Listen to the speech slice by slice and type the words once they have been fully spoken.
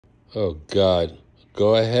Oh, God.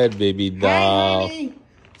 Go ahead, baby doll. Hi, honey.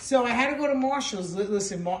 So I had to go to Marshall's.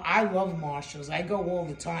 Listen, I love Marshall's. I go all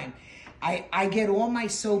the time. I get all my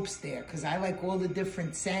soaps there because I like all the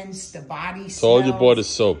different scents, the body smells. So all you bought is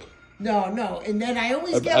soap. No. And then I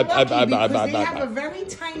always get lucky because they have a very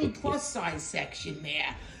tiny plus size section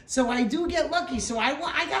there. So I do get lucky. So I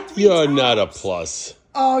got 3 You're tops. not a plus.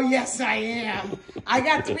 Oh, yes, I am. I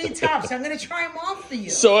got 3 tops. I'm going to try them on for you.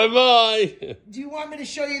 So am I. Do you want me to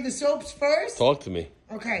show you the soaps first? Talk to me.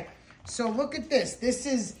 Okay. So look at this. This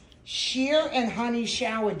is sheer and honey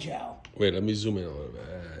shower gel. Wait, let me zoom in a little bit.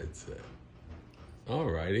 All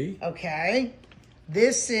righty. Okay.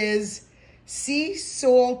 This is sea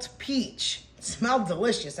salt peach. Smell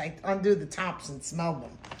delicious. I undo the tops and smell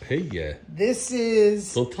them. Hey, yeah. This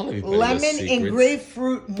is Don't tell everybody lemon and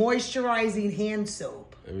grapefruit moisturizing hand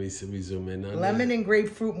soap. Let me zoom in on Lemon and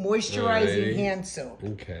grapefruit moisturizing hand soap.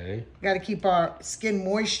 Okay. Got to keep our skin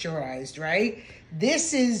moisturized, right?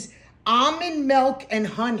 This is almond milk and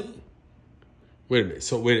honey. Wait a minute.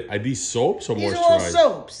 So wait, are these soaps or These moisturizing? are all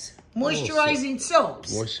soaps. Moisturizing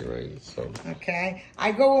soaps. Moisturizing soap. Okay.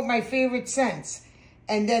 I go with my favorite scents.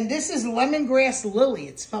 And then this is lemongrass lily.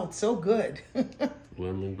 It smelled so good.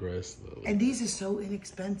 Lemongrass lily. And these are so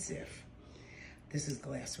inexpensive. This is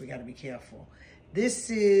glass. We got to be careful. This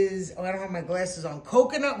is, I don't have my glasses on.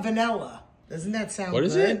 Coconut vanilla. Doesn't that sound good? What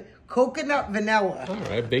is it? Coconut vanilla. All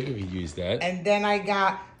right, Baker could use that. And then I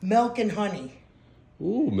got milk and honey.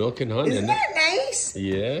 Ooh, milk and honey. Isn't that nice?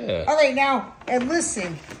 Yeah. All right, now, and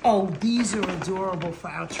listen. Oh, these are adorable for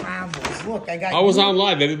our travels. Look, I got... I was on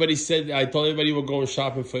live. Everybody said, I told everybody we're going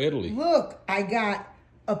shopping for Italy. Look, I got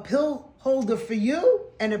a pill holder for you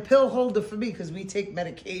and a pill holder for me because we take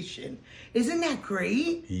medication. Isn't that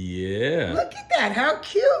great? Yeah. Look at that. How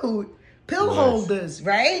cute. Pill holders,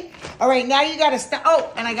 right? All right, now you got to stop.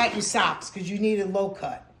 Oh, and I got you socks because you need a low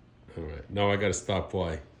cut. All right. Now I got to stop.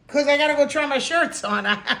 Why? Because I got to go try my shirts on.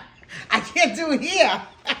 I can't do it here.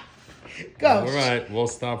 Go. All right. We'll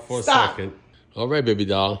stop for a second. All right, baby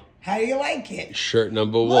doll. How do you like it? Shirt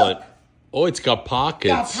number 1. Oh, it's got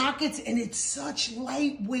pockets. Got pockets, and it's such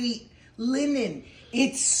lightweight linen.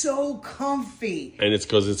 It's so comfy. And it's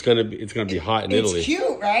because it's gonna be hot in Italy. It's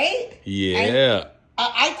cute, right? Yeah.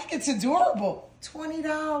 I think it's adorable. $20.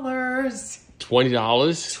 $20?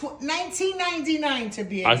 $19.99 to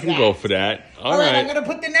be exact. I can go for that. All right. I'm gonna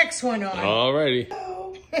put the next one on. All righty.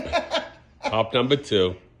 Top number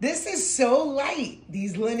 2. This is so light.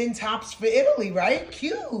 These linen tops for Italy, right?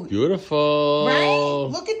 Cute. Beautiful. Right?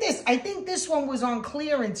 Look at this. I think this one was on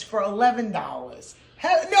clearance for $11.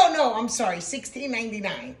 No, I'm sorry,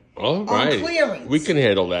 $16.99. All right. On clearance. We can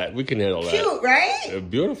handle that. Cute, right?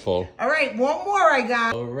 Beautiful. All right, one more I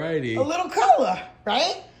got. All righty. A little color,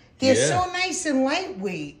 right? They're Yeah. so nice and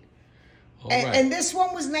lightweight. And this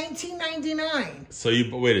one was $19.99. So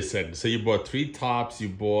wait a second. So you bought 3 tops. You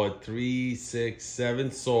bought 3, 6,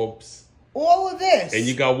 7 soaps. All of this. And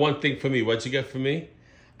you got one thing for me. What'd you get for me?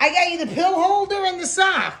 I got you the pill holder and the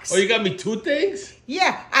socks. Oh, you got me 2 things?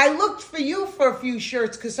 Yeah, I looked for you for a few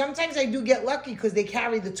shirts because sometimes I do get lucky because they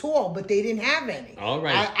carry the tall, but they didn't have any. All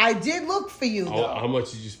right. I did look for you, though. How much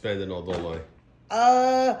did you spend in all the line?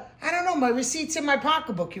 I don't know. My receipt's in my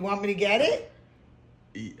pocketbook. You want me to get it?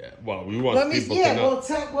 Yeah, well, we want people to know.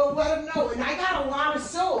 We'll let them know. And I got a lot of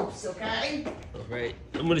soaps, okay? All right.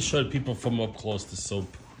 I'm going to show the people from up close the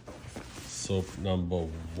soap. Soap number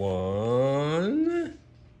 1.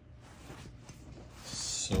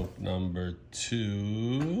 Soap number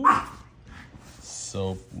 2.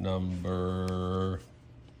 Soap number...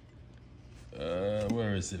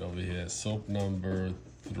 where is it over here? Soap number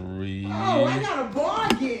 3. Oh, I got a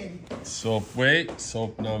bargain. Soap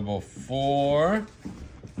number 4.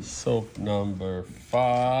 Soap number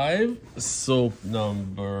 5. Soap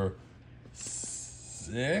number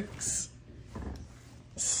 6.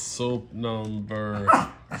 Soap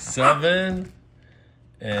number 7.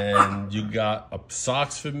 And you got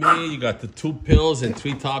socks for me. You got the 2 pills and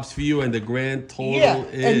 3 tops for you. And the grand total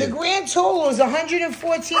is... and the grand total is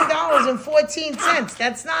 $114.14.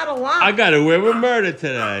 That's not a lot. I got to wear with murder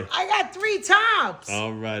today. I got 3 tops.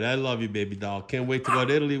 All right. I love you, baby doll. Can't wait to go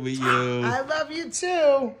to Italy with you. I love you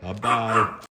too. Bye-bye.